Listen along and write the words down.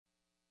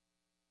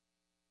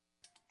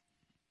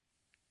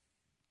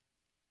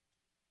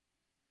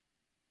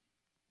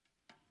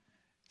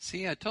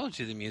See, I told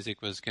you the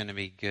music was going to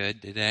be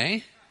good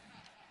today.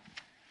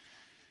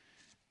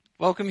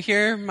 Welcome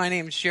here. My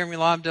name is Jeremy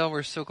Lobdell.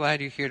 We're so glad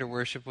you're here to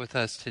worship with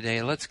us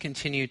today. Let's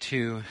continue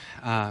to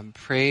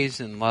praise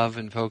and love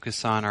and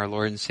focus on our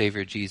Lord and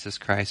Savior, Jesus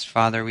Christ.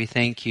 Father, we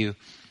thank you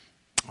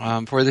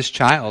for this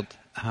child,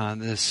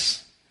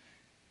 this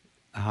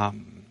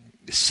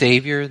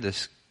Savior,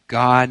 this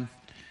God,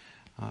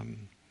 the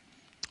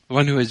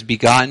one who is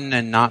begotten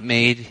and not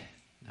made,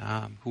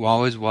 who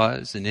always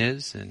was and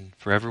is and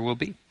forever will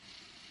be.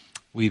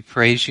 We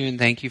praise you and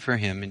thank you for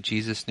him. In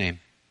Jesus' name,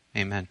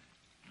 amen.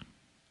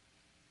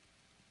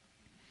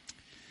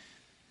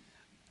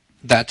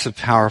 That's a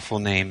powerful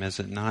name, is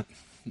it not?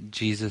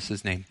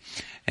 Jesus' name.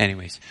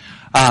 Anyways,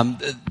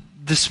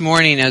 this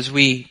morning as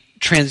we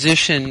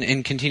transition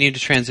and continue to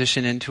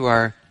transition into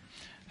our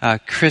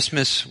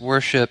Christmas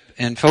worship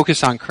and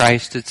focus on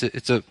Christ,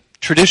 it's a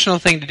traditional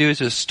thing to do, it's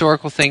a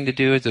historical thing to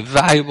do, it's a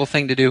valuable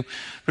thing to do,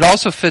 but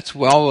also fits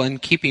well in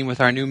keeping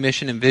with our new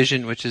mission and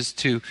vision, which is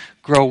to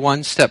grow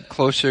one step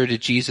closer to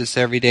Jesus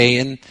every day.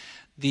 In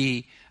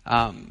the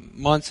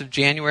months of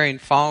January and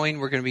following,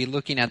 we're going to be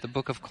looking at the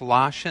book of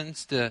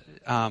Colossians to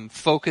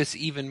focus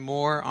even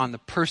more on the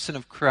person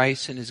of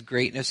Christ and his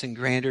greatness and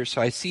grandeur.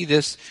 So I see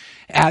this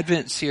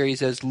Advent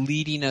series as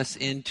leading us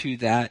into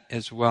that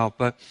as well.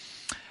 But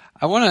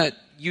I want to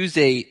use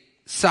a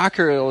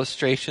soccer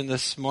illustration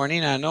this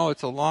morning. I know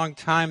it's a long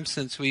time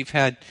since we've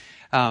had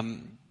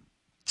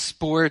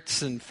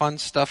sports and fun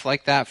stuff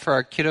like that for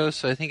our kiddos,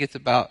 so I think it's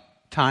about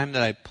time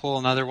that I pull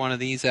another one of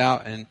these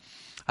out. And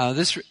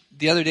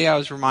the other day I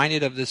was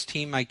reminded of this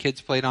team my kids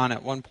played on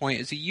at one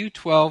point. It's a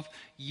U12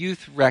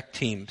 youth rec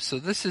team. So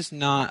this is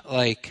not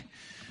like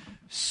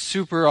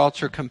super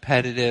ultra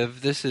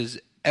competitive. This is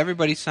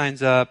everybody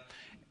signs up,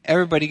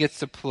 everybody gets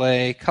to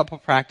play, a couple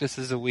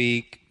practices a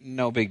week,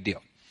 no big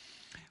deal.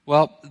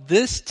 Well,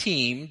 this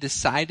team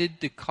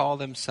decided to call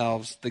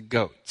themselves the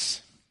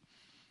Goats.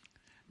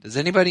 Does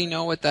anybody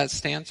know what that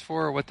stands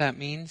for or what that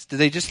means? Do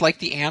they just like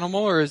the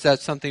animal or is that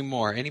something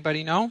more?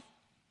 Anybody know?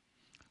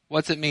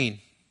 What's it mean?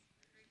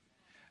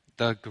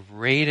 The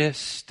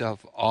greatest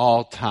of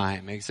all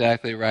time.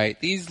 Exactly right.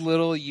 These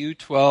little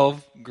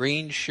U12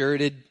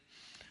 green-shirted,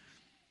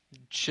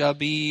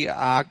 chubby,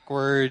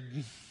 awkward,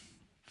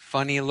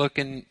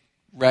 funny-looking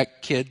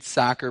rec kid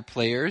soccer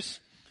players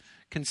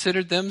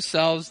considered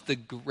themselves the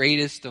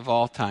greatest of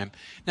all time.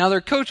 Now, their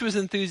coach was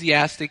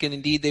enthusiastic, and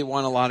indeed they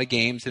won a lot of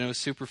games, and it was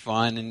super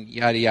fun, and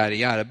yada, yada,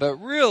 yada. But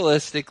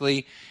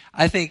realistically,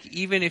 I think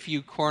even if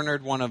you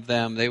cornered one of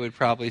them, they would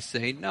probably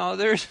say, no,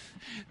 there's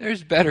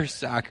better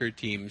soccer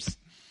teams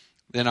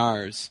than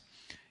ours.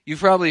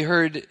 You've probably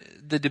heard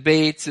the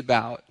debates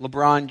about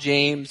LeBron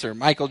James or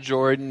Michael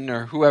Jordan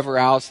or whoever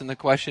else, and the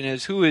question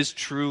is, who is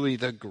truly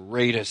the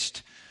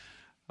greatest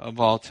of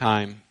all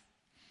time?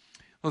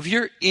 Well, if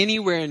you're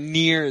anywhere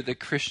near the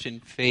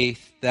Christian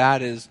faith,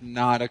 that is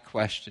not a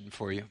question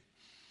for you.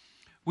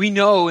 We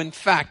know, in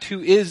fact, who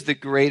is the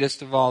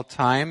greatest of all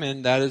time,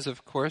 and that is,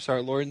 of course,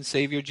 our Lord and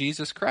Savior,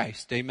 Jesus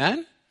Christ.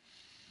 Amen?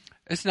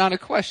 It's not a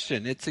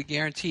question. It's a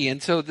guarantee.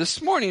 And so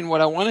this morning,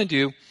 what I want to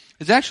do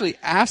is actually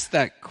ask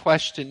that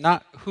question,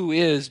 not who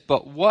is,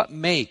 but what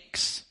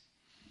makes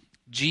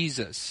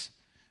Jesus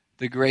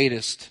the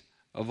greatest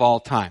of all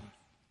time.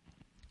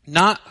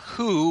 Not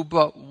who,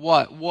 but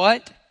what.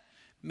 What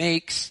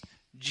makes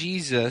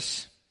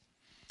Jesus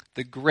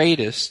the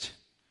greatest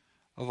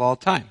of all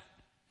time?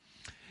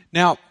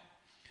 Now,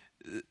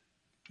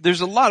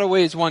 there's a lot of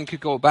ways one could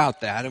go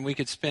about that, and we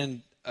could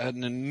spend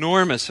an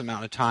enormous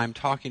amount of time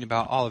talking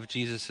about all of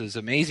Jesus'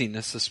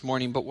 amazingness this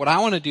morning, but what I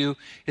want to do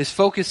is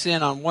focus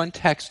in on one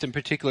text in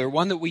particular,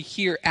 one that we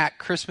hear at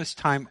Christmas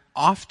time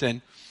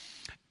often,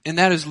 and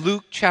that is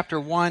Luke chapter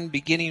 1,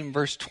 beginning in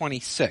verse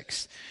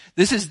 26.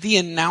 This is the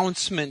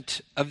announcement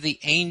of the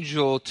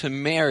angel to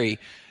Mary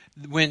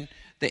when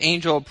the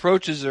angel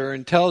approaches her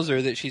and tells her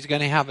that she's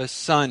going to have a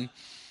son.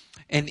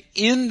 And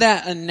in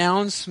that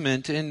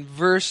announcement, in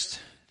verse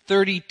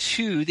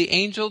 32, the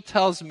angel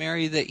tells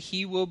Mary that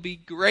he will be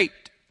great.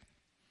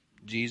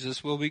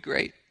 Jesus will be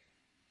great.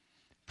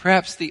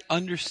 Perhaps the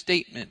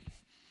understatement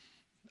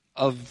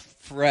of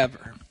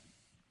forever.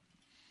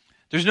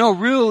 There's no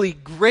really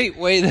great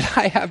way that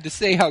I have to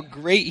say how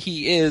great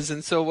he is,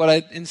 and so what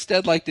I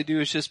instead like to do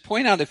is just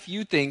point out a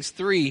few things,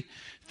 three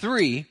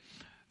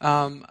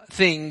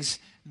things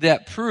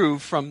that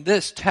prove from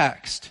this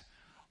text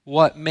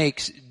what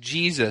makes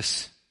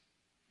Jesus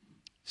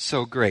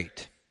so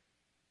great.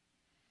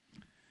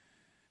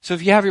 So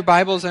if you have your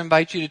Bibles, I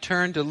invite you to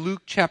turn to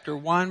Luke chapter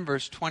 1,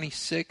 verse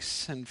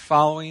 26 and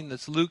following.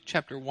 That's Luke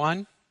chapter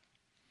 1,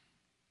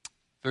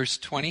 verse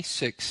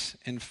 26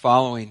 and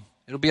following.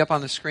 It'll be up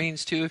on the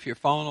screens too. If you're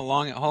following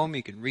along at home,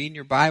 you can read in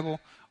your Bible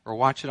or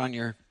watch it on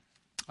your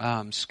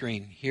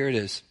screen. Here it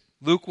is.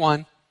 Luke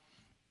 1,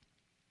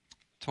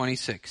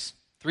 26.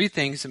 Three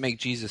things that make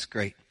Jesus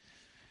great.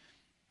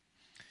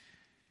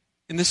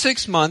 In the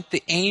 6th month,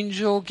 the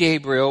angel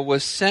Gabriel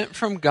was sent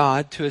from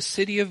God to a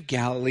city of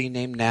Galilee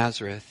named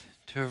Nazareth,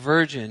 to a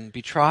virgin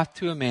betrothed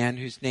to a man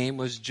whose name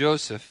was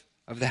Joseph,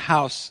 of the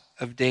house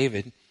of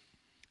David.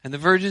 And the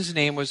virgin's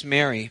name was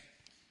Mary.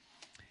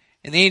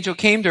 And the angel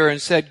came to her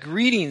and said,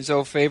 "Greetings,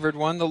 O favored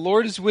one, the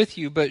Lord is with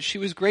you." But she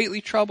was greatly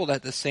troubled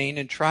at the saying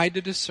and tried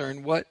to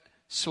discern what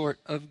sort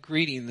of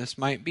greeting this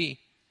might be.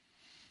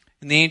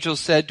 And the angel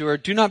said to her,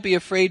 "Do not be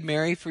afraid,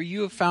 Mary, for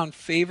you have found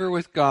favor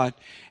with God.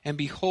 And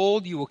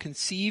behold, you will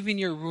conceive in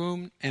your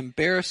womb and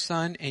bear a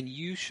son, and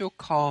you shall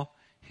call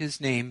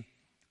his name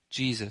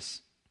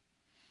Jesus.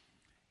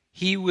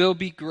 He will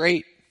be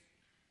great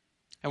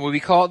and will be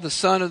called the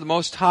Son of the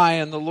Most High,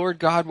 and the Lord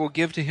God will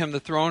give to him the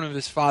throne of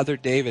his father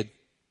David.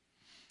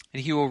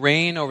 And he will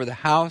reign over the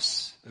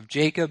house of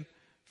Jacob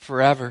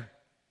forever,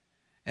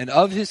 and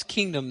of his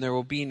kingdom there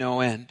will be no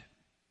end."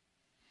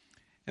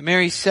 And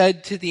Mary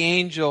said to the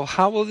angel,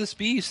 "How will this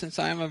be, since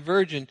I am a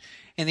virgin?"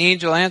 And the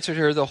angel answered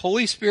her, "The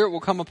Holy Spirit will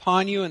come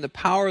upon you, and the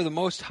power of the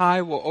Most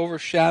High will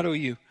overshadow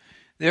you.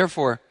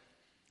 Therefore,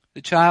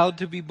 the child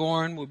to be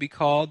born will be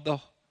called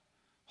the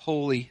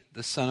Holy,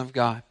 the Son of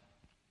God.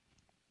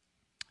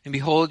 And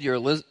behold,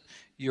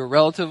 your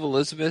relative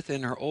Elizabeth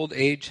in her old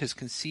age has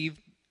conceived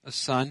a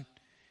son,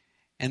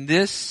 and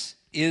this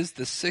is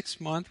the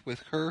 6th month with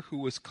her who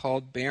was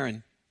called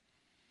barren.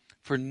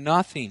 For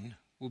nothing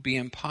will be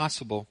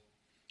impossible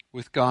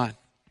with God."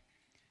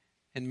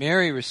 And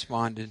Mary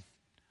responded,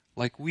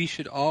 like we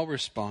should all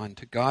respond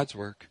to God's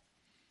work,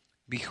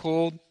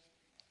 "Behold,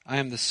 I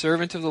am the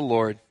servant of the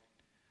Lord.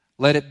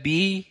 Let it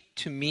be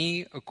to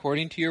me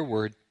according to your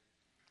word."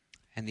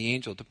 And the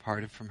angel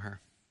departed from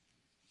her.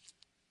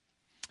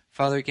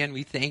 Father, again,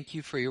 we thank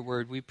you for your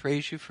word. We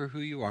praise you for who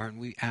you are, and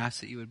we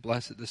ask that you would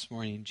bless it this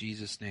morning in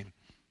Jesus' name.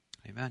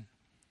 Amen.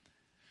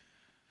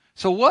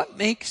 So what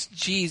makes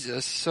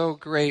Jesus so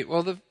great?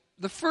 Well,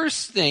 the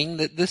first thing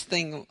that this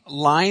thing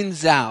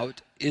lines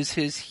out is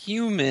his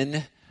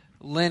human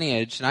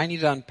lineage. And I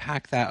need to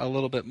unpack that a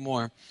little bit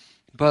more.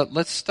 But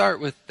let's start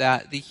with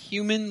that, the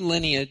human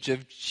lineage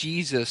of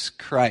Jesus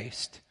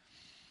Christ.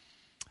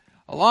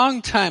 A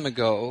long time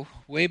ago,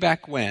 way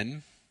back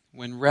when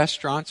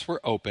restaurants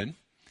were open,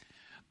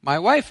 my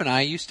wife and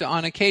I used to,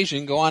 on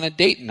occasion, go on a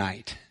date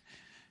night.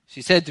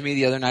 She said to me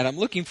the other night, "I'm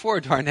looking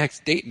forward to our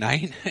next date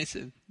night." I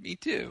said, "Me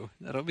too.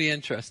 That'll be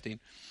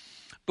interesting."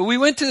 But we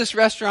went to this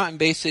restaurant in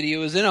Bay City. It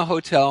was in a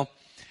hotel.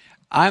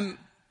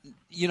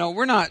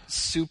 We're not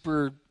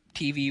super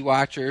TV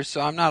watchers,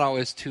 so I'm not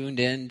always tuned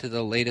in to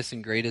the latest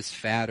and greatest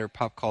fad or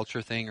pop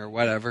culture thing or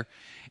whatever.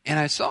 And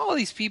I saw all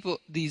these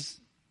people, these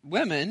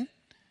women,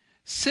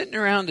 sitting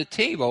around a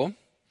table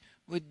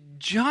with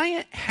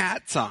giant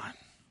hats on.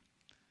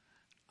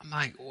 I'm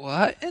like,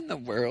 what in the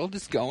world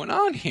is going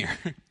on here?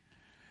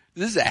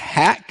 This is a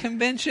hat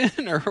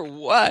convention or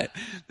what?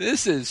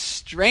 This is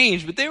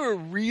strange. But they were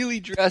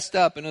really dressed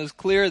up, and it was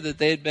clear that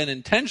they had been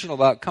intentional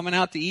about coming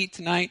out to eat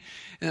tonight.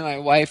 And then my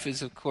wife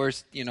is, of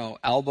course,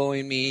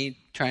 elbowing me,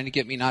 trying to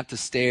get me not to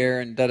stare,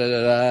 and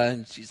da-da-da-da.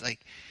 And she's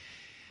like,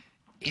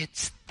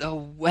 "It's the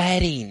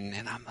wedding."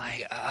 And I'm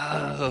like,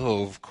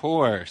 "Oh, of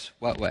course.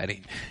 What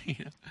wedding?"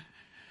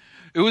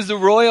 It was the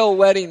royal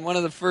wedding, one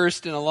of the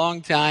first in a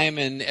long time,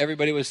 and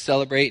everybody was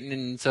celebrating,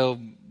 and so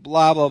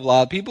blah, blah,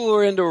 blah. People who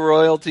were into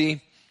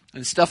royalty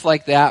and stuff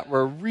like that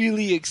were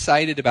really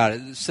excited about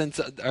it. Since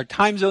our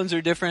time zones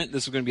are different,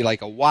 this is going to be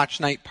like a watch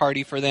night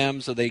party for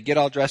them, so they get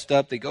all dressed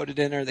up, they go to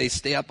dinner, they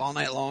stay up all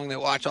night long, they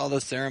watch all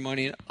the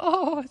ceremony, and,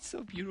 oh, it's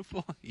so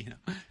beautiful.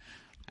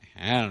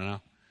 I don't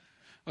know.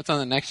 What's on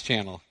the next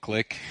channel?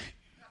 Click.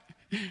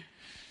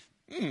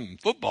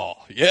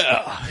 Football,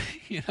 yeah.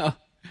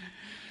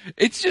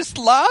 It's just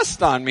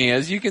lost on me,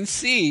 as you can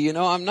see.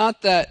 I'm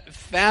not that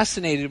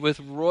fascinated with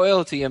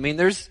royalty. I mean,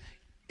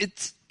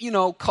 it's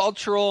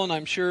cultural, and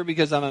I'm sure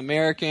because I'm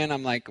American,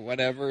 I'm like,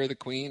 whatever, the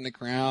queen, the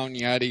crown,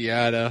 yada,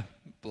 yada,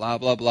 blah,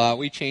 blah, blah.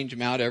 We change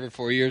them out every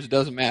 4 years. It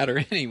doesn't matter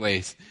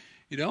anyways,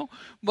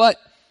 But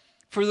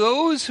for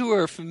those who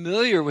are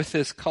familiar with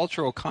this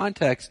cultural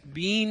context,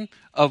 being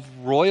of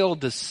royal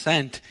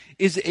descent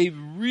is a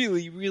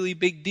really, really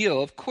big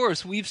deal. Of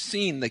course, we've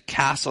seen the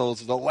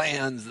castles, the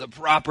lands, the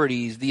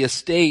properties, the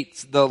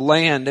estates, the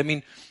land. I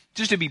mean,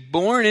 just to be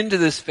born into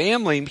this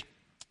family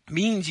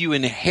means you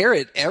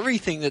inherit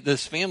everything that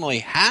this family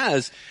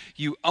has.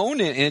 You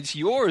own it, and it's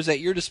yours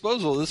at your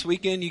disposal. This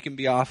weekend you can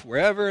be off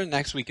wherever, and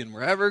next weekend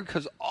wherever,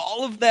 because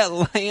all of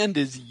that land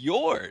is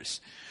yours.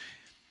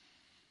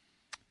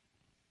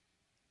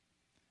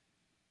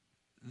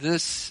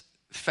 This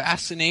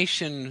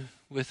fascination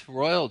with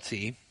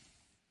royalty,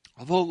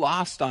 although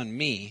lost on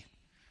me,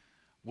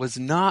 was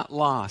not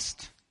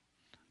lost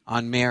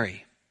on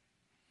Mary.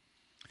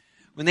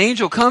 When the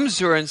angel comes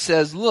to her and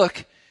says,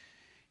 "Look,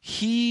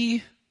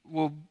 he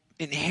will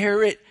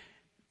inherit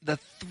the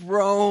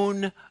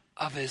throne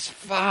of his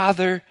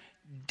father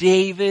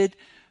David,"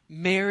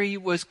 Mary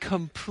was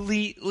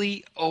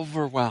completely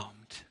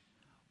overwhelmed.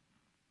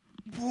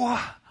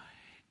 What?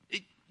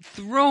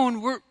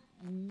 Throne?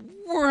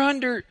 We're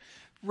under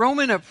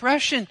Roman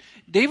oppression.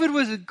 David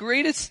was the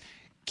greatest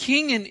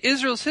king in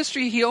Israel's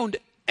history. He owned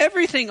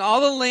everything.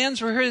 All the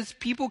lands were his.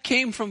 People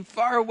came from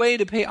far away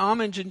to pay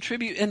homage and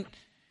tribute. And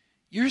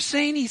you're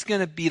saying he's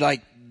going to be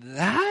like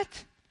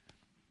that?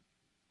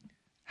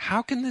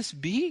 How can this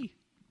be?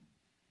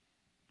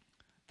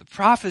 The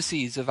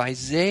prophecies of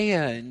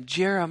Isaiah and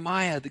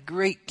Jeremiah, the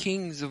great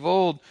kings of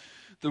old,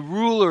 the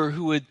ruler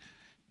who would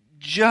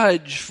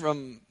judge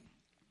from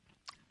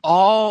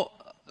all,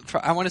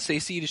 I want to say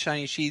sea to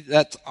shining sea,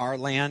 that's our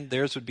land.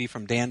 Theirs would be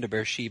from Dan to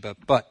Beersheba.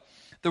 But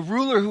the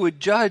ruler who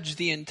would judge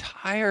the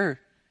entire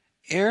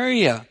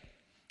area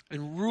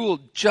and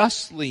rule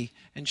justly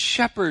and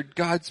shepherd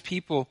God's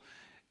people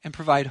and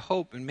provide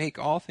hope and make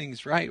all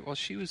things right, well,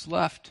 she was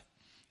left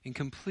in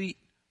complete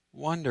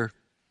wonder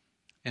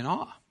and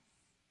awe.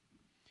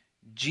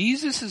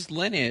 Jesus'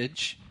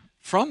 lineage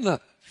from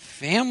the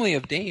family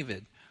of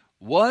David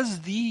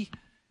was the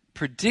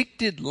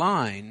predicted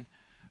line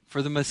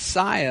for the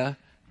Messiah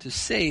to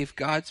save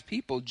God's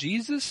people.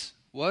 Jesus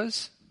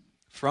was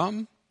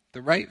from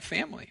the right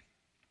family.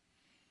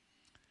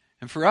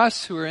 And for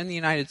us who are in the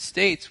United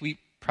States, we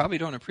probably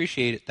don't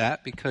appreciate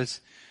that because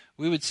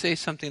we would say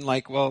something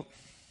like, well,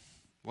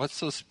 what's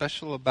so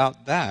special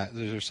about that?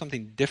 Is there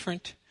something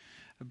different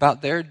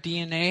about their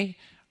DNA,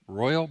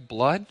 royal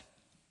blood?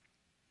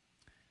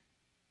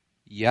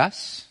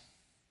 Yes,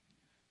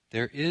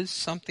 there is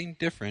something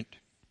different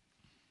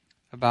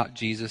about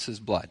Jesus'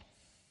 blood.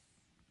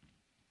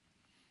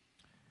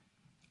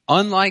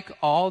 Unlike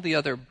all the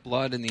other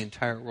blood in the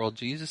entire world,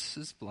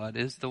 Jesus' blood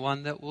is the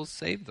one that will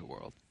save the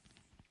world.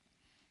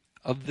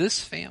 Of this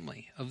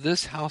family, of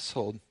this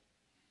household,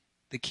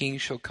 the King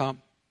shall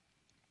come.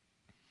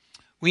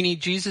 We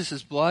need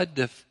Jesus' blood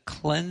to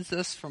cleanse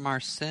us from our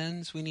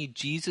sins. We need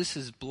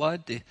Jesus'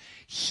 blood to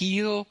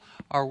heal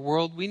our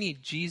world. We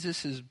need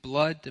Jesus'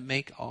 blood to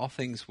make all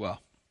things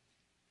well.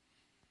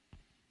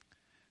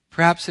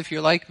 Perhaps if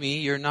you're like me,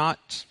 you're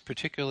not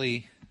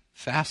particularly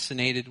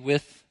fascinated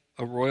with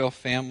a royal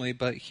family,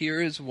 but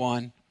here is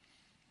one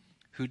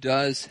who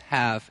does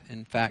have,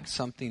 in fact,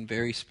 something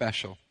very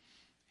special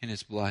in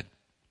his blood.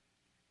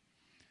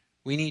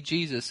 We need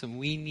Jesus, and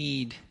we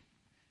need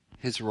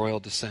his royal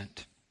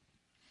descent.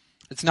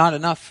 It's not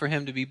enough for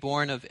him to be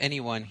born of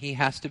anyone. He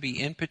has to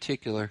be, in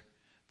particular,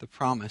 the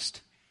promised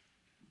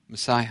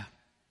Messiah.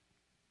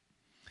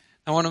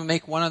 I want to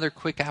make one other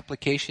quick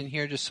application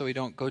here just so we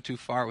don't go too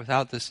far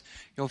without this.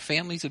 You know,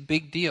 family's a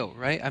big deal,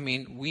 right? I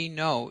mean, we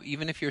know,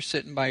 even if you're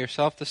sitting by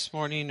yourself this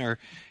morning or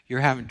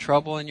you're having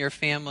trouble in your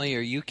family or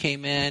you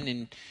came in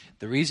and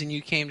the reason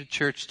you came to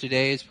church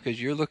today is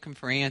because you're looking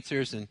for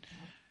answers and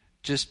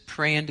just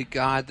praying to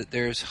God that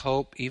there's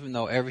hope even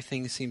though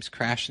everything seems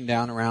crashing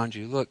down around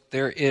you. Look,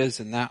 there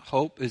is, and that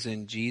hope is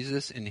in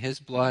Jesus and his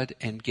blood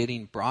and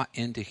getting brought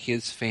into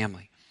his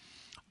family.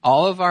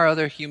 All of our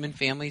other human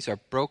families are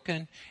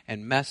broken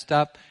and messed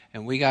up,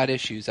 and we got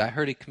issues. I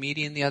heard a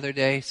comedian the other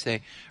day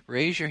say,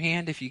 raise your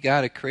hand if you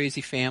got a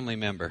crazy family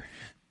member.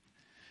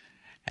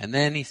 And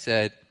then he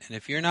said, and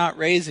if you're not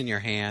raising your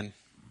hand,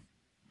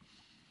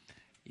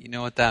 you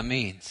know what that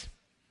means.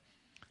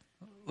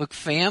 Look,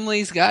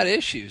 families got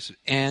issues,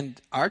 and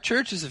our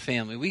church is a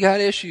family. We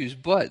got issues,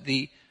 but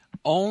the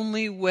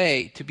only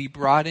way to be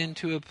brought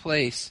into a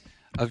place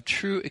of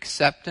true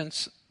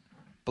acceptance,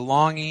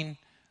 belonging,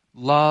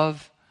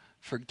 love,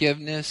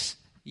 forgiveness,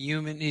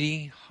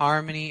 unity,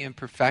 harmony, and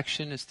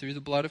perfection is through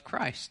the blood of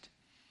Christ.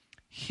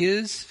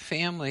 His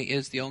family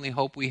is the only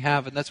hope we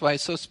have, and that's why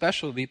it's so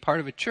special to be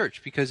part of a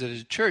church, because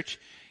as a church,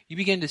 you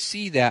begin to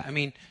see that. I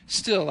mean,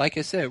 still, like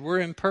I said, we're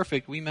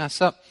imperfect, we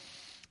mess up,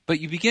 but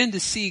you begin to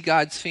see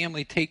God's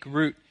family take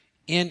root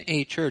in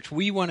a church.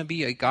 We want to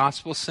be a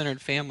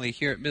gospel-centered family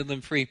here at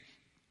Midland Free.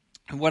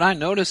 And what I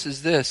notice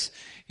is this.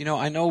 You know,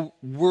 I know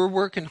we're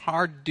working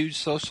hard to do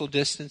social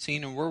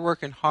distancing and we're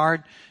working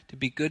hard to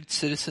be good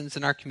citizens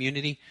in our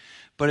community.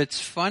 But it's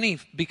funny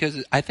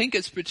because I think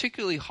it's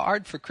particularly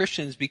hard for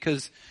Christians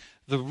because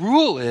the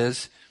rule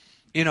is,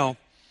 you know,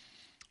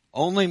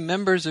 only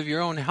members of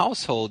your own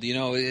household, you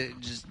know,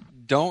 just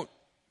don't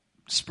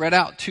spread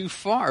out too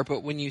far.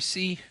 But when you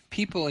see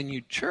people in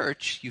your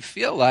church, you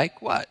feel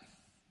like what?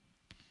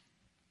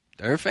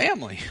 They're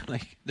family.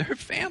 Like, they're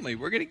family.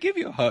 We're going to give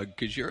you a hug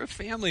because you're a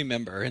family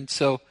member. And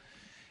so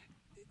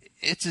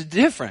it's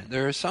different.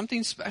 There is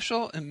something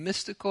special and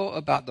mystical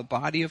about the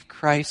body of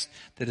Christ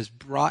that is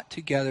brought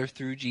together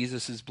through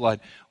Jesus' blood.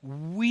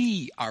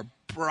 We are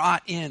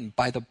brought in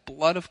by the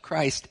blood of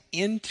Christ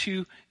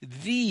into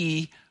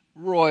the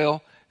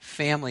royal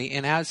family.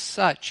 And as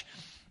such,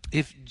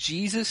 if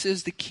Jesus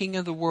is the King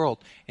of the world,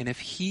 and if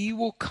he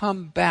will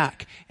come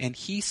back and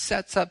he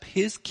sets up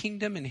his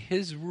kingdom and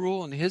his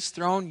rule and his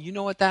throne, you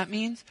know what that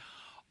means?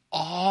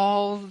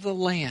 All the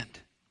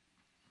land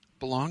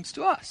belongs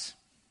to us.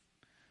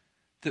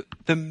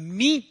 The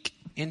meek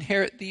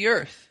inherit the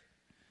earth.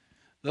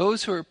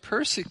 Those who are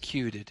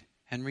persecuted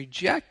and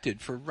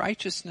rejected for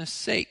righteousness'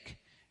 sake,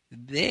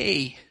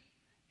 they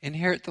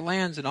inherit the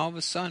lands. And all of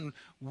a sudden,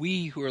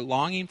 we who are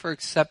longing for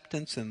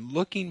acceptance and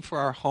looking for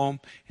our home,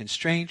 and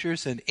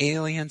strangers and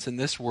aliens in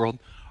this world,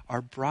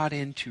 are brought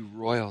into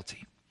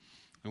royalty.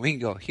 And we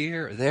can go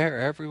here or there,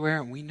 everywhere,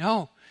 and we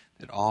know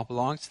that all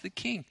belongs to the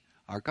King,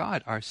 our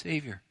God, our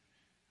Savior,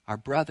 our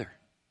brother,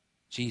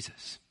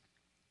 Jesus.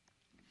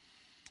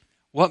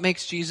 What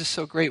makes Jesus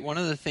so great? One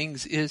of the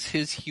things is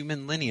his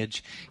human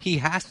lineage. He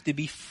has to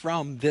be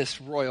from this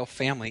royal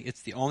family.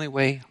 It's the only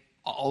way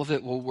all of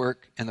it will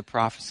work and the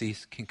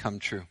prophecies can come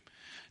true.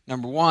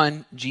 Number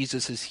one,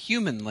 Jesus'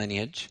 human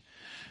lineage.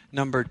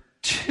 Number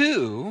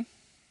two,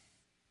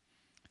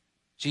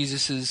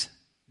 Jesus'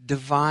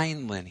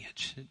 divine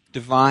lineage.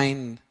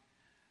 Divine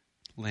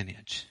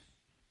lineage.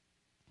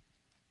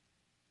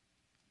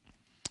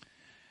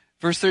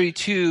 Verse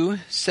 32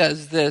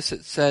 says this.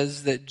 It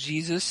says that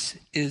Jesus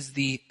is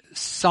the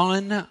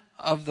Son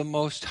of the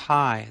Most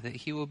High. That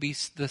he will be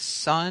the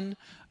Son,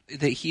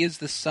 that he is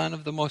the Son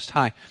of the Most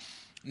High.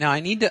 Now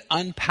I need to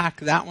unpack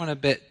that one a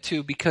bit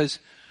too, because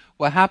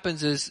what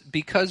happens is,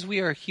 because we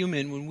are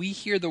human, when we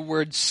hear the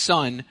word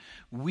son,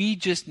 we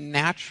just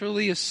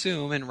naturally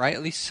assume, and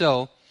rightly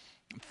so,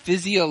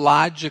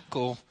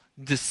 physiological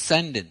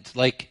descendant,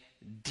 like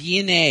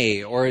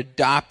DNA or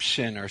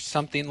adoption or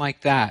something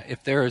like that.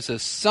 If there is a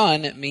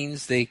son, it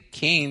means they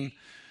came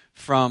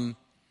from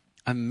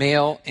a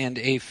male and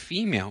a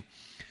female.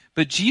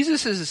 But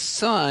Jesus is a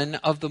son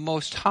of the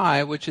Most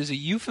High, which is a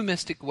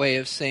euphemistic way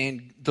of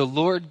saying the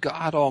Lord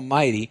God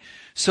Almighty.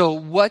 So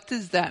what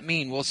does that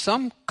mean? Well,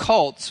 some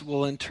cults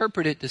will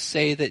interpret it to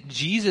say that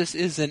Jesus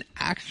is an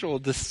actual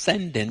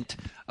descendant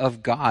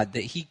of God,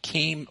 that he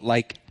came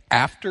like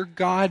after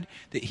God,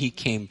 that he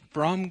came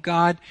from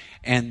God,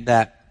 and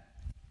that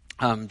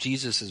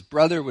Jesus'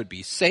 brother would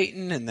be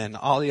Satan, and then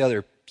all the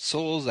other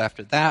souls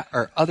after that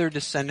are other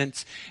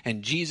descendants,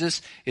 and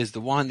Jesus is the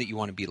one that you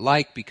want to be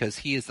like because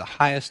he is the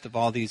highest of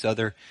all these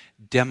other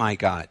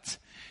demigods.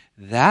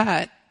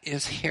 That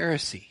is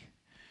heresy.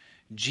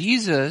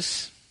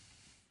 Jesus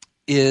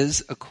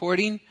is,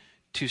 according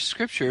to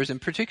scriptures, and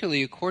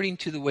particularly according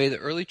to the way the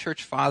early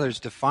church fathers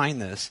define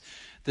this,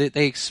 that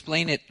they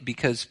explain it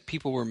because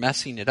people were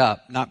messing it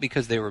up, not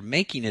because they were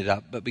making it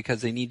up, but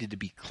because they needed to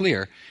be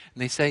clear.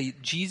 And they say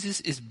Jesus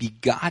is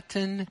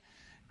begotten,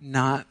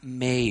 not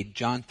made.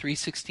 John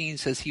 3:16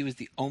 says he was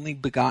the only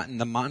begotten,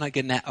 the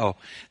monogeneo.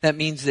 That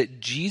means that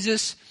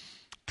Jesus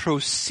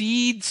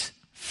proceeds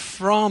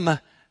from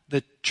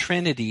the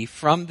Trinity,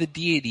 from the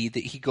deity, that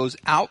he goes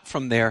out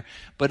from there,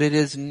 but it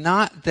is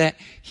not that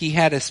he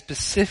had a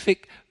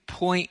specific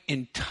point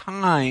in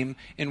time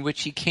in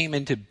which he came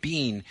into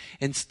being.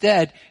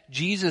 Instead,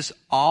 Jesus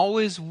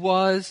always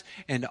was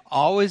and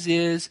always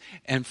is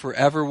and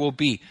forever will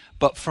be.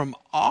 But from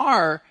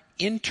our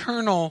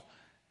internal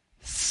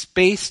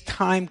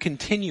space-time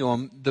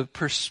continuum, the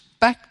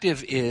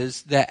perspective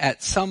is that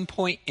at some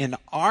point in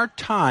our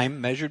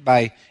time, measured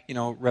by,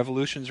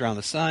 revolutions around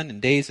the sun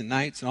and days and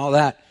nights and all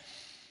that,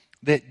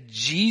 that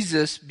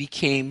Jesus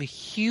became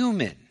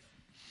human.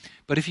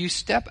 But if you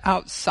step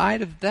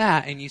outside of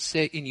that and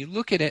you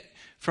look at it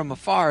from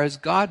afar as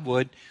God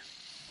would,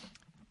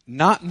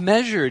 not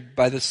measured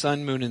by the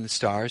sun, moon, and the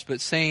stars, but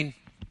saying,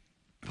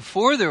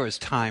 before there was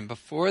time,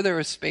 before there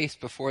was space,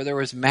 before there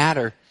was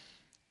matter,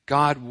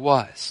 God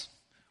was.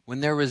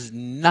 When there was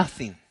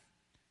nothing,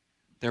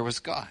 there was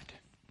God.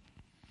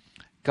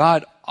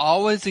 God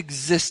always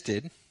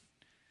existed.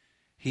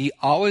 He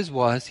always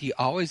was, he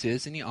always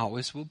is, and he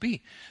always will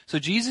be. So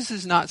Jesus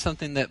is not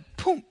something that,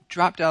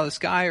 dropped out of the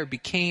sky or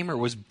became or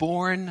was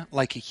born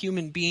like a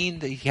human being,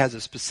 that he has a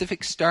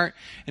specific start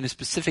and a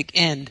specific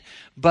end,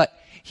 but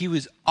he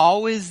was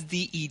always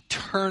the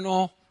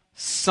eternal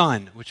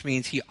Son, which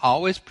means he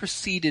always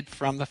proceeded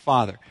from the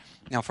Father.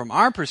 Now, from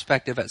our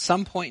perspective, at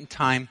some point in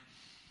time,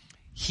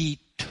 he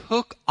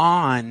took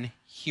on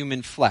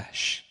human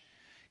flesh.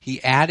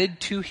 He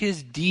added to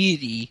his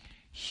deity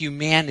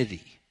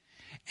humanity.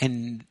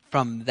 And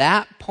from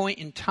that point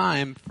in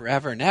time,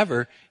 forever and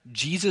ever,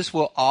 Jesus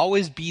will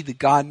always be the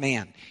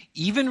God-man.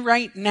 Even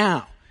right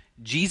now,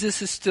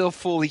 Jesus is still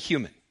fully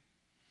human.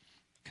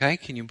 Okay,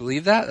 can you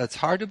believe that? That's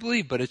hard to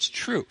believe, but it's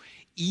true.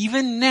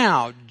 Even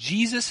now,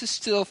 Jesus is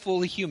still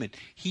fully human.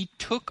 He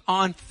took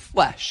on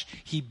flesh.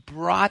 He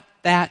brought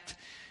that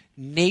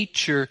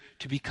nature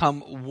to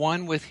become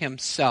one with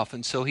himself.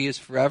 And so he is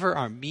forever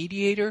our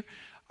mediator,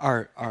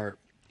 our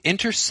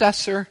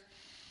intercessor,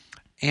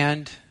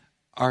 and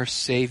our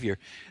Savior.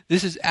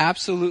 This is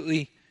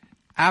absolutely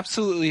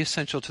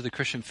essential to the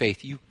Christian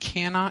faith. You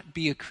cannot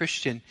be a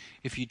Christian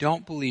if you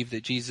don't believe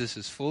that Jesus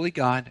is fully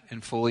God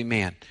and fully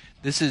man.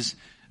 This is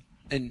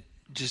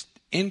just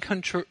in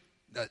control.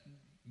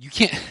 You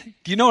can't.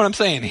 Do you know what I'm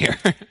saying here?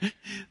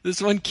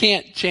 This one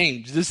can't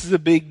change. This is a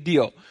big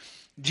deal.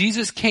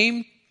 Jesus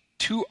came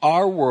to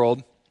our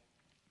world.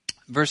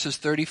 Verses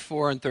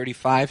 34 and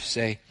 35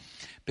 say,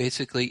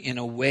 basically, in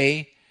a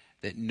way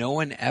that no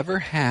one ever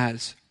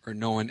has or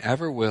no one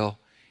ever will.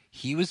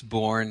 He was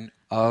born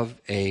of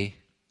a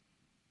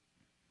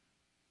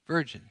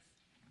virgin.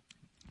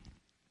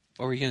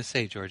 What were you going to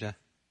say, Georgia?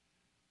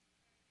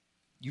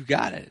 You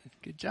got it.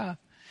 Good job.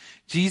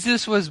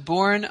 Jesus was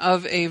born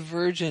of a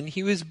virgin.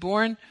 He was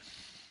born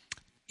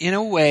in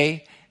a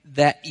way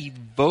that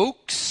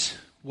evokes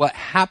what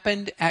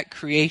happened at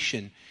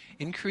creation.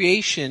 In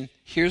creation,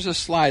 here's a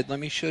slide. Let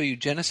me show you.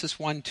 Genesis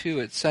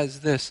 1:2. It says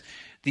this: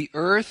 the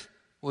earth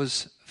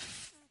was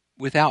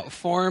without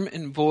form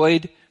and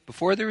void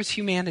before there was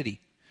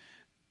humanity,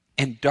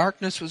 and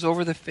darkness was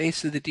over the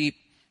face of the deep.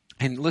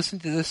 And listen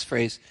to this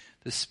phrase,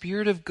 the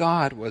Spirit of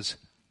God was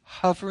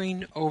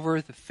hovering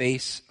over the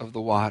face of the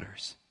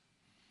waters.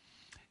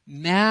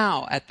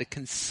 Now, at the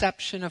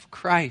conception of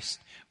Christ,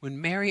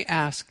 when Mary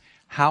asked,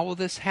 how will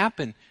this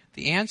happen?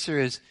 The answer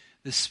is,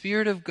 the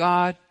Spirit of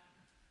God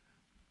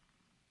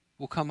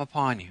will come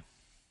upon you.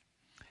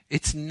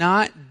 It's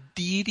not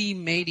deity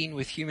mating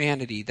with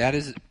humanity. That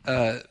is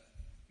a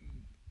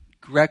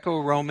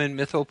Greco-Roman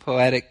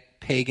mythopoetic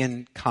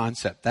pagan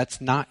concept.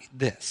 That's not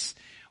this.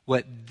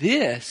 What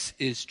this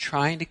is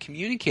trying to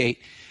communicate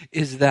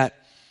is that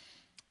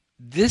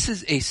this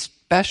is a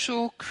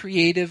special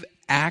creative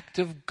act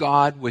of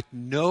God with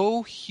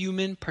no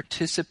human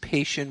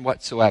participation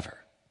whatsoever.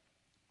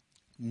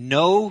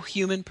 No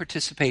human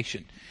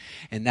participation.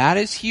 And that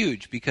is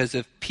huge, because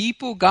if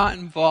people got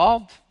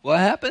involved, what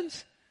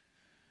happens?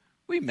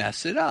 We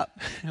mess it up.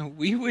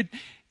 We would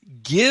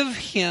give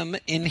him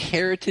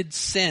inherited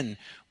sin.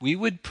 We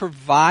would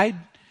provide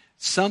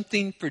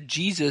something for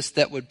Jesus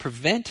that would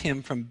prevent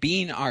him from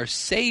being our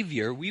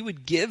Savior. We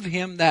would give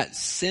him that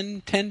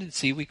sin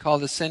tendency, we call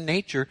the sin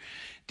nature,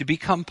 to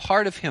become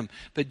part of him.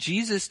 But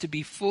Jesus, to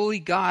be fully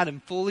God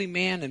and fully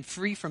man and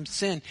free from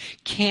sin,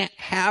 can't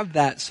have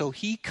that. So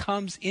he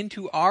comes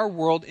into our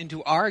world,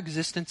 into our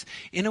existence,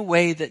 in a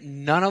way that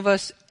none of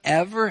us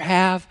ever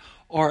have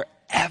or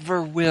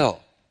ever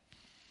will.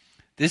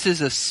 This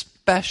is a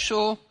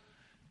special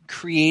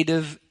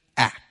creative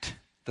act,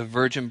 the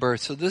virgin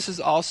birth. So this is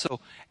also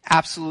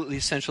absolutely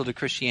essential to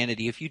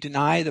Christianity. If you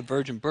deny the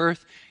virgin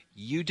birth,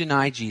 you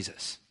deny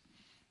Jesus.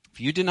 If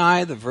you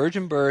deny the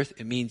virgin birth,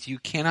 it means you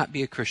cannot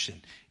be a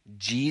Christian.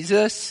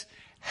 Jesus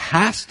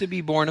has to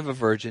be born of a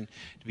virgin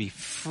to be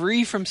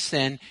free from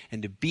sin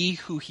and to be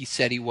who he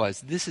said he was.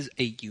 This is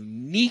a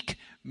unique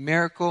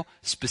miracle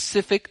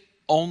specific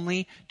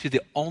only to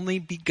the only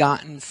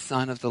begotten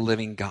Son of the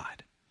living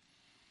God.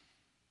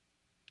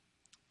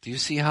 Do you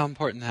see how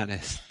important that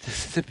is?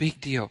 This is a big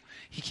deal.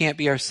 He can't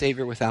be our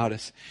Savior without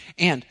us.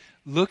 And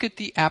look at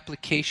the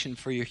application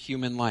for your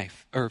human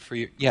life, or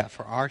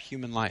for our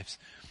human lives.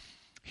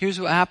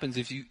 Here's what happens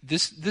if you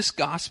this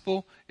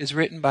gospel is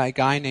written by a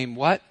guy named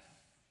what?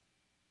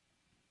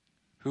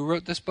 Who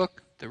wrote this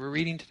book that we're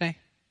reading today?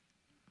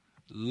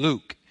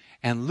 Luke.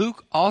 And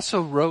Luke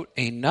also wrote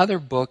another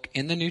book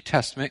in the New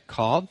Testament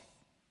called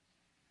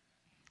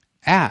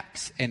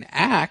Acts. And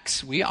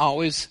Acts, we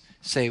always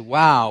say,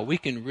 wow, we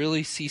can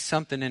really see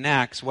something in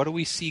Acts. What do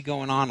we see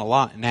going on a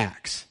lot in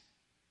Acts?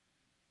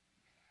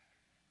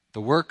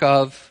 The work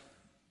of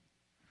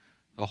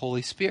the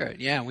Holy Spirit.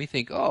 Yeah, we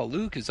think,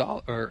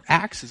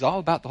 Acts is all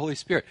about the Holy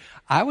Spirit.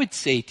 I would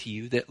say to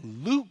you that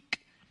Luke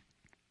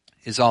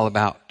is all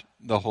about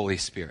the Holy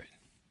Spirit.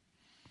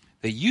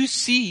 That you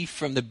see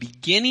from the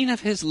beginning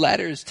of his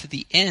letters to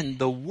the end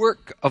the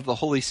work of the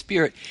Holy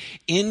Spirit,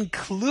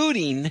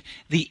 including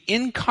the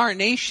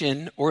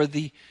incarnation or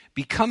the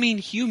becoming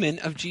human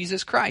of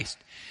Jesus Christ.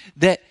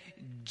 That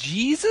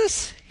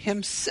Jesus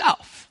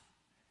himself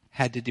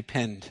had to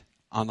depend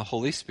on the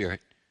Holy Spirit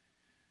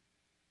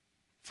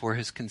for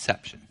his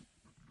conception.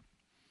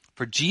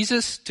 For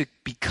Jesus to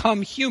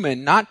become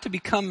human, not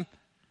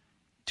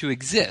to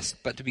exist,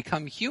 but to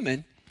become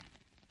human,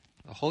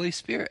 the Holy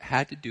Spirit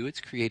had to do its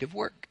creative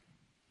work.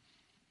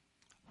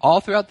 All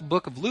throughout the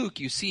book of Luke,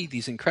 you see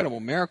these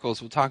incredible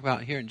miracles we'll talk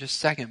about here in just a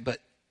second, but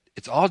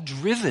it's all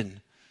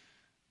driven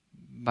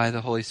by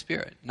the Holy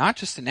Spirit. Not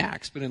just in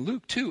Acts, but in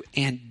Luke too.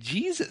 And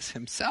Jesus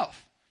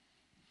himself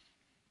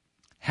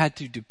had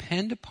to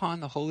depend upon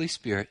the Holy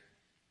Spirit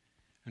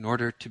in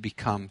order to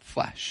become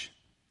flesh.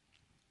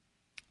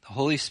 The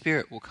Holy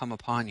Spirit will come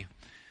upon you.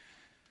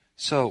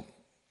 So,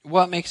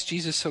 what makes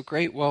Jesus so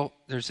great? Well,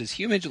 there's his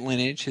human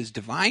lineage, his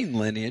divine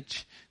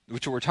lineage,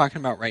 which we're talking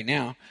about right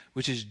now,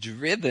 which is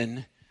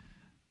driven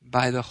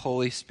by the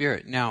Holy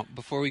Spirit. Now,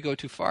 before we go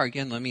too far,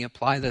 again, let me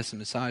apply this and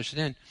massage it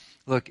in.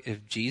 Look,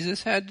 if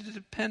Jesus had to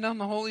depend on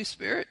the Holy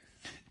Spirit,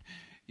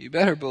 you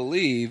better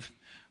believe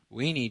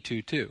we need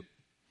to too.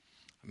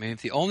 I mean,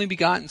 if the only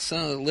begotten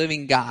Son of the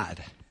living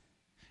God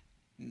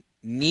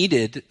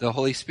needed the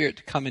Holy Spirit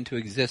to come into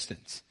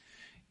existence,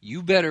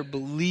 you better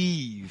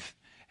believe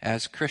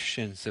as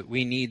Christians that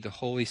we need the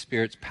Holy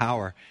Spirit's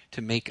power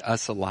to make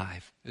us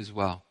alive as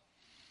well.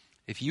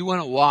 If you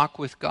want to walk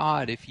with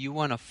God, if you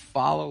want to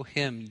follow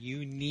him,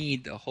 you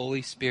need the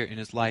Holy Spirit in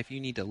his life. You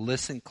need to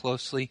listen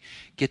closely,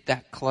 get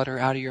that clutter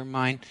out of your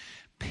mind,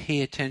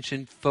 pay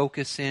attention,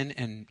 focus in,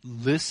 and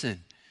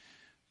listen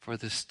for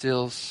the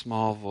still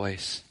small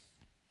voice.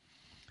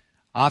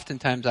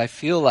 Oftentimes I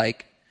feel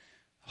like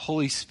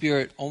Holy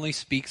Spirit only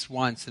speaks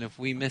once, and if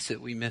we miss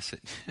it, we miss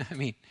it. I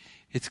mean,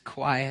 it's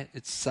quiet,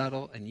 it's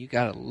subtle, and you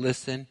got to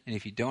listen, and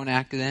if you don't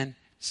act then,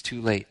 it's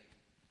too late.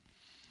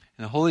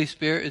 And the Holy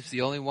Spirit is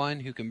the only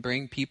one who can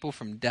bring people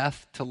from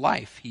death to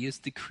life. He is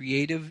the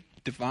creative,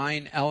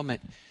 divine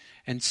element.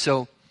 And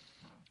so,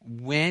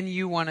 when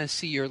you want to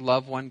see your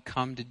loved one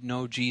come to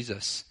know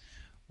Jesus,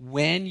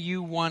 when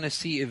you want to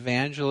see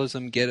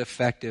evangelism get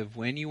effective,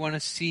 when you want to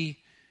see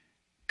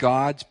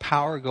God's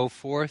power go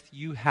forth,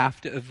 you have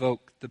to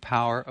evoke the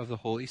power of the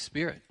Holy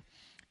Spirit.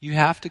 You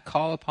have to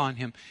call upon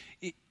him.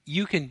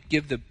 You can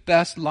give the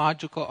best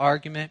logical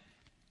argument.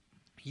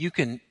 You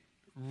can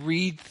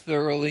read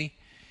thoroughly.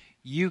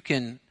 You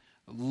can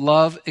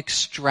love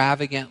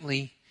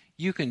extravagantly.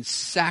 You can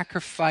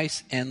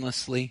sacrifice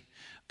endlessly.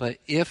 But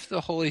if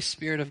the Holy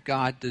Spirit of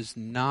God does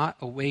not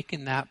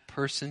awaken that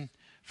person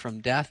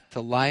from death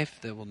to life,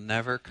 they will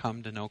never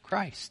come to know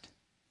Christ.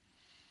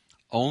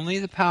 Only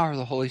the power of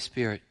the Holy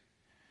Spirit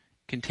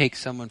can take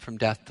someone from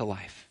death to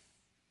life.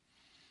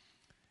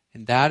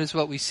 And that is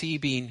what we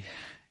see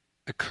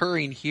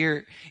occurring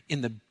here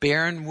in the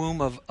barren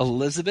womb of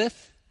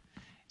Elizabeth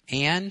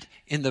and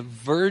in the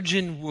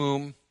virgin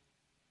womb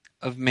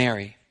of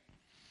Mary.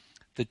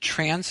 The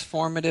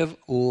transformative,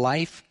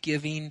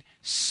 life-giving,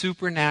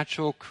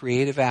 supernatural,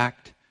 creative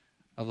act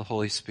of the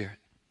Holy Spirit.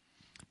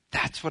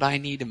 That's what I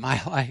need in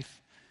my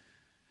life.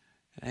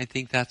 And I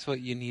think that's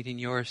what you need in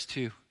yours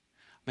too.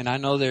 I mean, I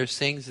know there's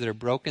things that are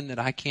broken that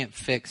I can't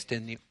fix,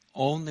 and the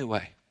only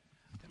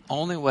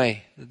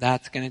way that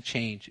that's going to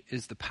change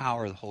is the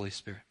power of the Holy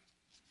Spirit.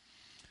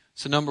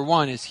 So number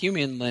one is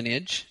human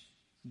lineage,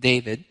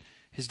 David.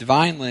 His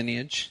divine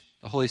lineage,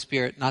 the Holy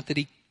Spirit. Not that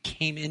he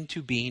came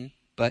into being,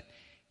 but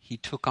he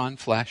took on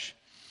flesh.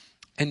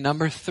 And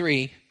number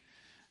three,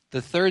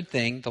 the third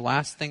thing, the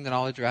last thing that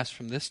I'll address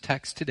from this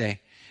text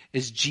today,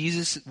 is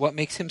Jesus. What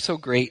makes him so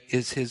great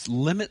is his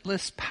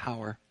limitless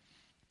power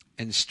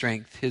and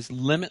strength. His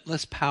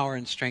limitless power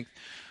and strength.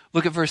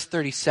 Look at verse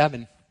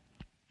 37.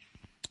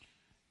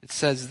 It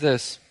says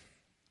this: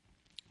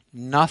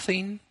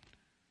 nothing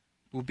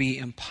will be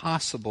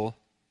impossible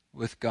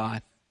with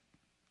God.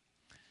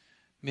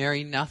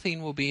 Mary,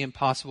 nothing will be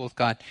impossible with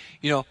God.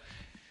 You know,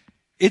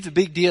 it's a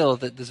big deal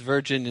that this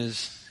virgin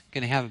is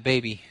going to have a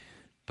baby.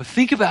 But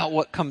think about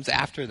what comes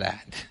after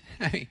that.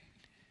 I mean,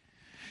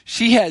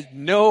 she has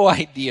no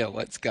idea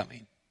what's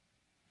coming.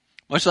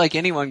 Much like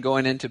anyone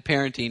going into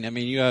parenting, I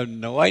mean, you have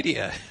no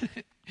idea.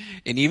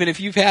 And even if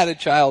you've had a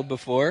child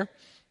before,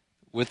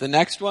 with the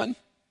next one,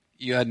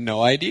 you had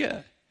no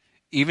idea.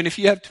 Even if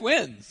you have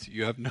twins,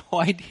 you have no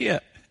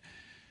idea.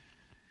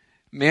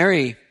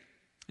 Mary,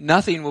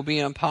 nothing will be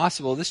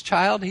impossible. This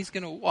child, he's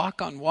going to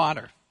walk on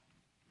water.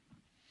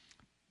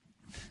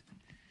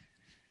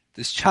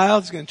 This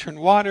child's going to turn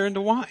water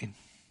into wine.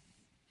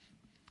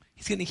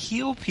 He's going to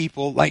heal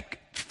people like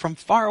from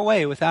far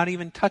away without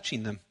even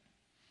touching them.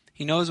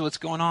 He knows what's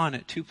going on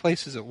at two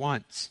places at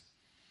once.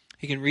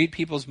 He can read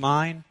people's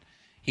mind.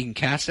 He can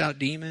cast out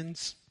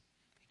demons.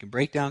 He can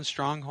break down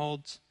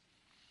strongholds.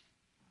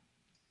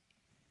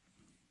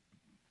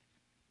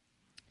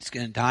 He's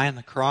going to die on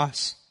the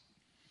cross.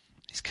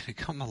 He's going to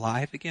come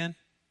alive again.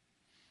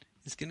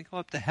 He's going to go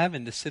up to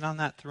heaven to sit on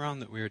that throne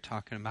that we were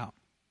talking about.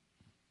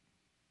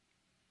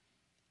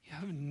 You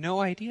have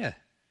no idea.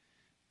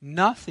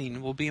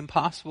 Nothing will be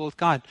impossible with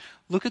God.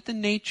 Look at the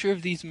nature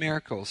of these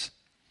miracles.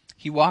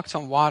 He walks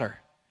on water.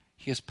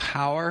 He has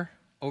power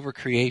over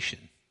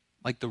creation.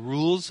 Like the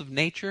rules of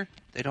nature,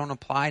 they don't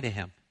apply to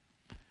him.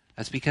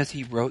 That's because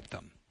he wrote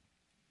them.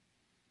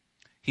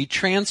 He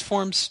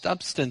transforms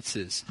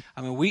substances.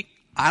 I mean,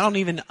 I don't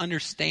even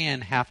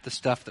understand half the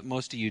stuff that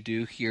most of you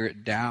do here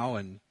at Dow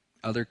and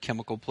other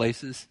chemical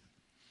places.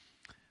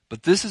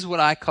 But this is what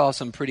I call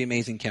some pretty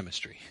amazing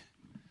chemistry.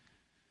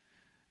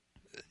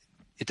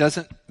 It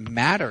doesn't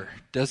matter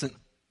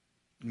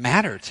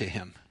to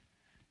him.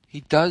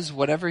 He does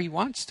whatever he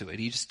wants to it.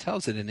 He just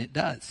tells it and it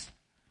does.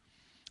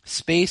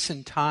 Space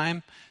and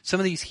time. Some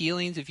of these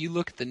healings, if you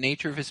look at the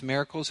nature of his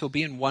miracles, he'll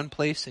be in one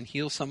place and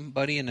heal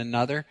somebody in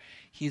another.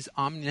 He's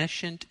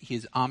omniscient.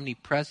 He's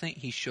omnipresent.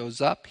 He shows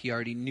up. He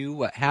already knew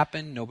what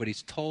happened.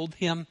 Nobody's told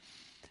him.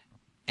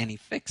 And he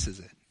fixes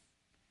it.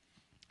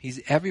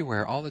 He's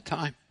everywhere all the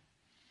time.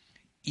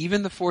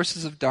 Even the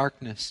forces of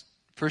darkness.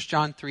 1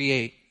 John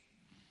 3:8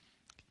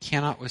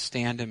 cannot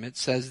withstand him. It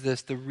says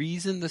this: the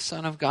reason the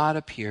Son of God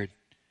appeared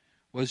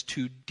was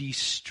to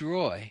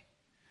destroy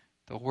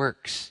the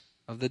works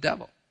of the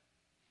devil.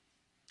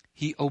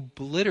 He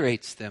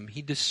obliterates them.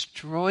 He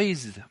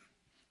destroys them.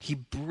 He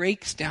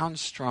breaks down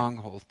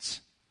strongholds.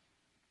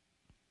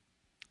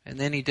 And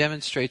then he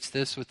demonstrates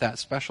this with that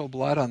special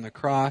blood on the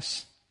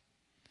cross.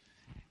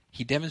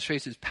 He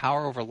demonstrates his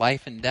power over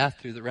life and death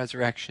through the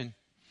resurrection.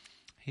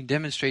 He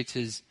demonstrates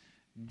his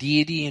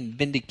deity and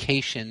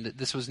vindication, that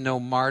this was no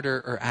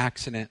martyr or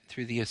accident,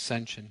 through the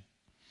ascension.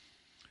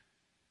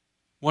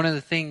 One of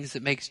the things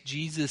that makes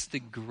Jesus the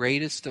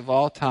greatest of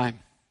all time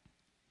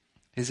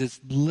is his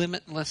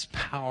limitless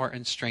power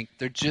and strength.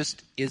 There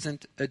just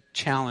isn't a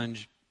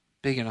challenge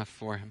big enough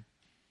for him.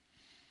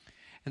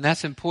 And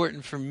that's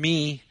important for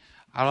me.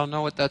 I don't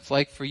know what that's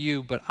like for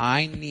you, but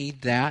I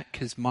need that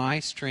because my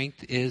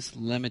strength is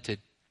limited.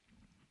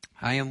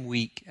 I am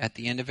weak. At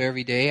the end of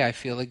every day, I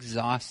feel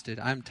exhausted.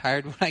 I'm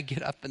tired when I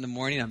get up in the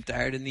morning. I'm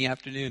tired in the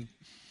afternoon.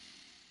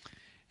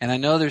 And I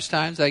know there's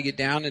times I get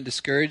down and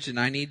discouraged and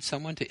I need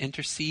someone to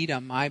intercede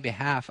on my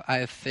behalf. I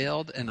have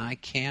failed and I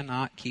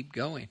cannot keep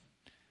going.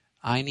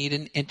 I need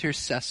an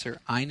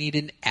intercessor. I need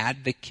an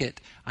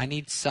advocate. I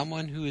need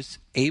someone who is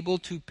able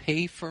to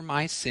pay for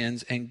my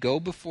sins and go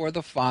before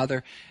the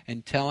Father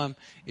and tell him,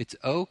 it's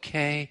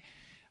okay,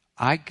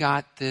 I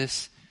got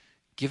this.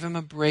 Give him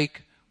a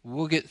break.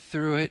 We'll get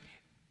through it.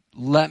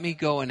 Let me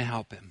go and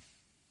help him.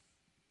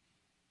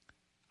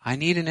 I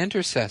need an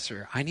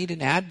intercessor. I need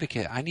an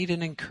advocate. I need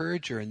an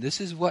encourager. And this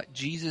is what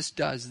Jesus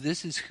does.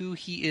 This is who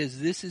he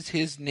is. This is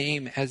his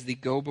name as they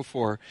go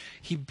before.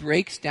 He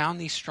breaks down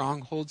these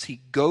strongholds.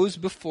 He goes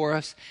before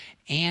us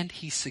and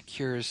he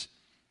secures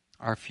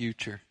our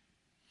future.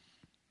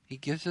 He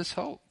gives us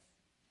hope.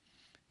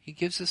 He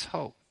gives us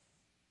hope.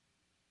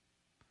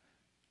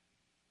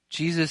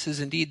 Jesus is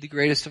indeed the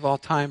greatest of all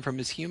time, from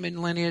his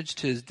human lineage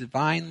to his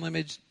divine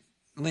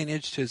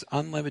lineage to his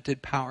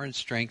unlimited power and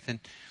strength.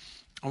 And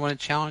I want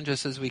to challenge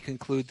us as we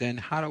conclude then,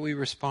 how do we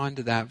respond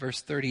to that?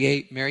 Verse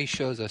 38, Mary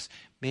shows us.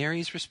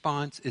 Mary's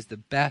response is the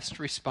best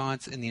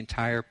response in the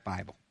entire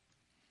Bible.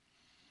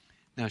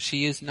 Now,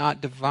 she is not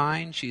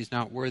divine. She is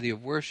not worthy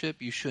of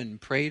worship. You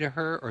shouldn't pray to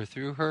her or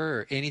through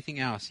her or anything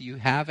else. You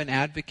have an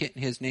advocate,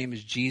 and his name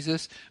is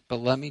Jesus. But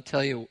let me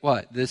tell you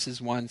what, this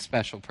is one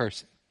special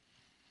person.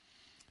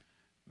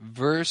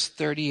 Verse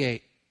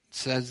 38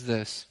 says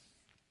this.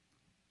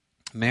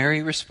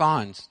 Mary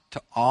responds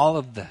to all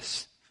of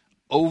this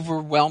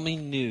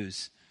overwhelming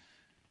news.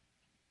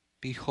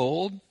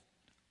 Behold,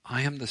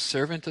 I am the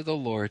servant of the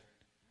Lord.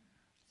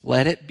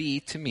 Let it be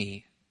to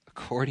me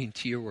according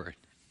to your word.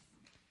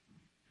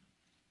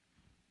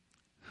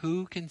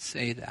 Who can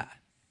say that?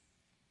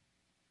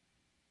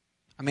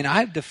 I mean,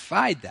 I've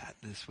defied that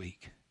this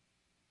week.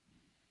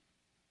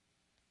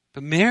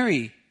 But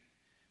Mary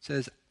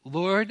says,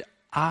 Lord,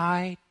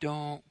 I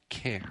don't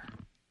care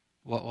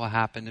what will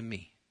happen to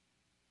me.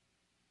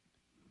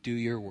 Do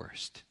your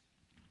worst.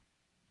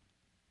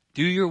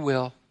 Do your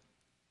will.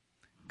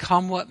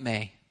 Come what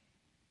may.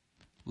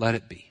 Let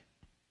it be.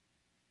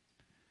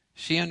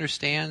 She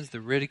understands the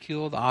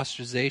ridicule, the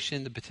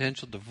ostracization, the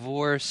potential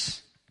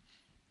divorce,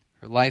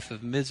 her life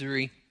of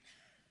misery.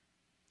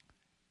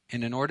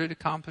 And in order to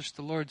accomplish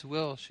the Lord's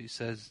will, she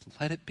says,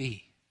 let it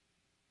be.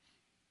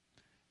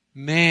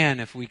 Man,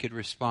 if we could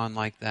respond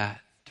like that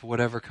to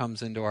whatever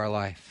comes into our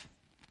life.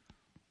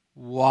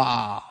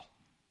 Wow.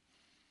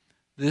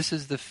 This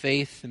is the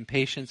faith and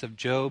patience of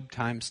Job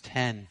times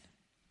 10.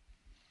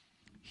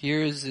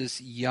 Here is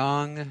this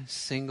young,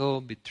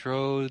 single,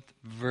 betrothed,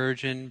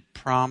 virgin,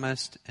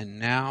 promised, and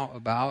now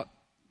about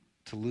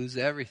to lose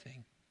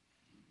everything.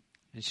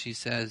 And she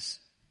says,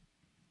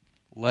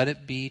 let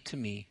it be to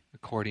me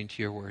according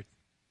to your word.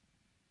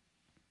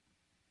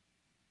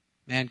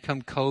 Man,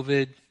 come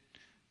COVID,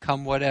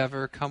 come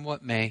whatever, come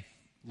what may.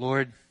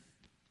 Lord,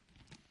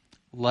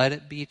 let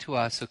it be to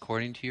us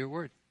according to your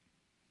word.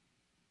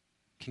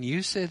 Can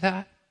you say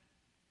that?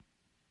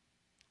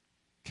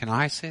 Can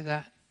I say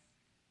that?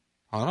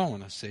 I don't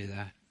want to say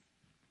that.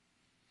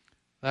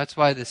 That's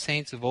why the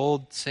saints of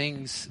old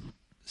sings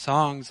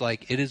songs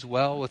like, "It is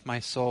well with my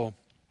soul,"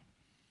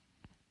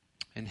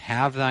 and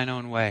 "Have thine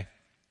own way,"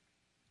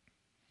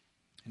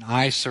 and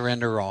 "I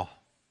surrender all."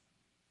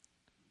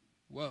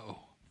 Whoa.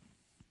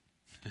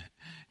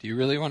 Do you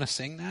really want to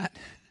sing that?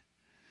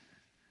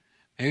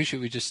 Maybe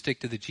should we just stick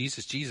to the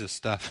Jesus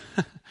stuff?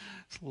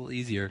 It's a little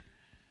easier.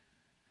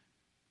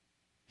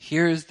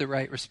 Here is the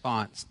right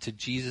response to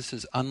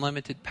Jesus'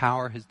 unlimited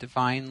power, his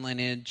divine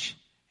lineage,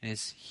 and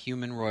his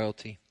human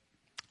royalty.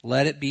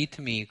 Let it be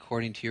to me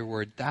according to your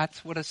word.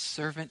 That's what a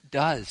servant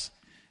does.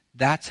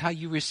 That's how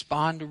you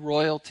respond to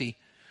royalty.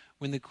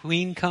 When the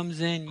queen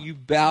comes in, you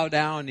bow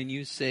down and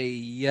you say,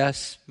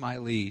 yes, my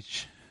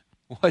liege.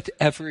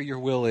 Whatever your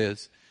will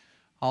is,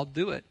 I'll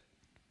do it.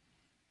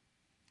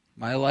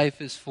 My life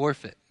is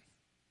forfeit.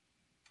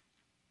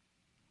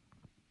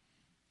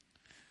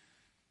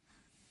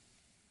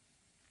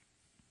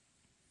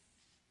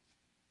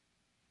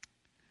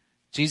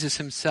 Jesus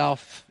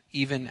himself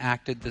even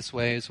acted this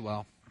way as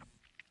well.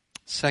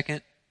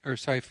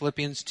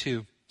 Philippians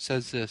 2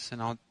 says this,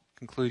 and I'll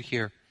conclude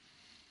here.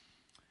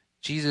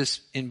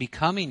 Jesus, in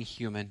becoming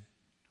human,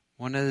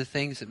 one of the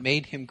things that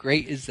made him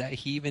great is that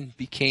he even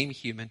became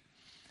human.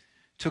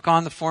 Took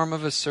on the form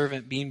of a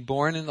servant, being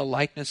born in the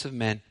likeness of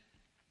men.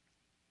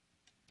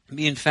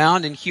 Being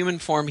found in human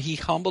form, he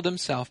humbled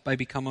himself by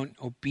becoming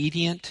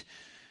obedient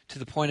to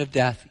the point of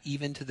death,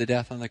 even to the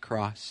death on the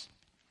cross.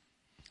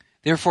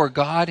 Therefore,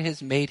 God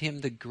has made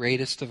him the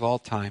greatest of all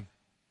time,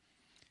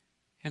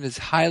 and has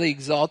highly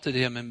exalted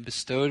him and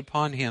bestowed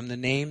upon him the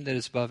name that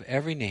is above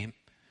every name,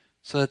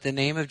 so that the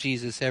name of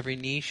Jesus every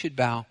knee should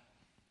bow,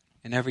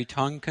 and every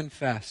tongue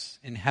confess,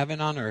 in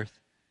heaven on earth,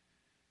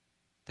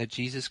 that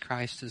Jesus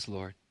Christ is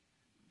Lord,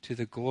 to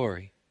the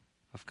glory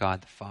of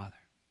God the Father.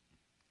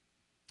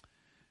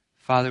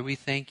 Father, we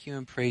thank you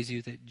and praise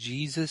you that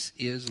Jesus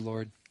is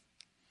Lord.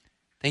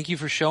 Thank you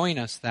for showing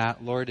us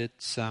that, Lord.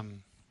 It's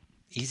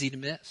easy to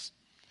miss.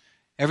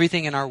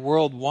 Everything in our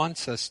world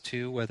wants us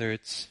to, whether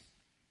it's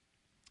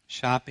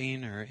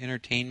shopping or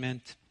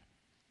entertainment,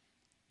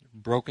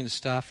 broken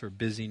stuff or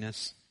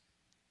busyness.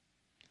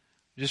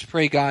 Just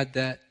pray, God,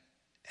 that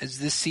as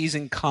this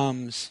season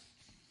comes,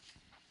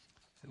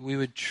 that we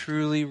would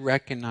truly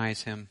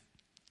recognize him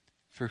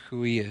for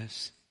who he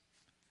is.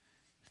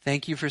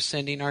 Thank you for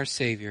sending our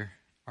Savior,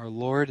 our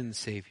Lord and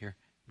Savior,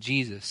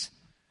 Jesus,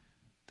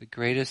 the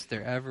greatest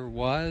there ever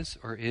was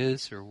or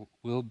is or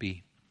will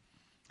be,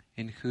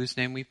 in whose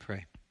name we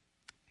pray.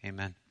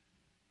 Amen.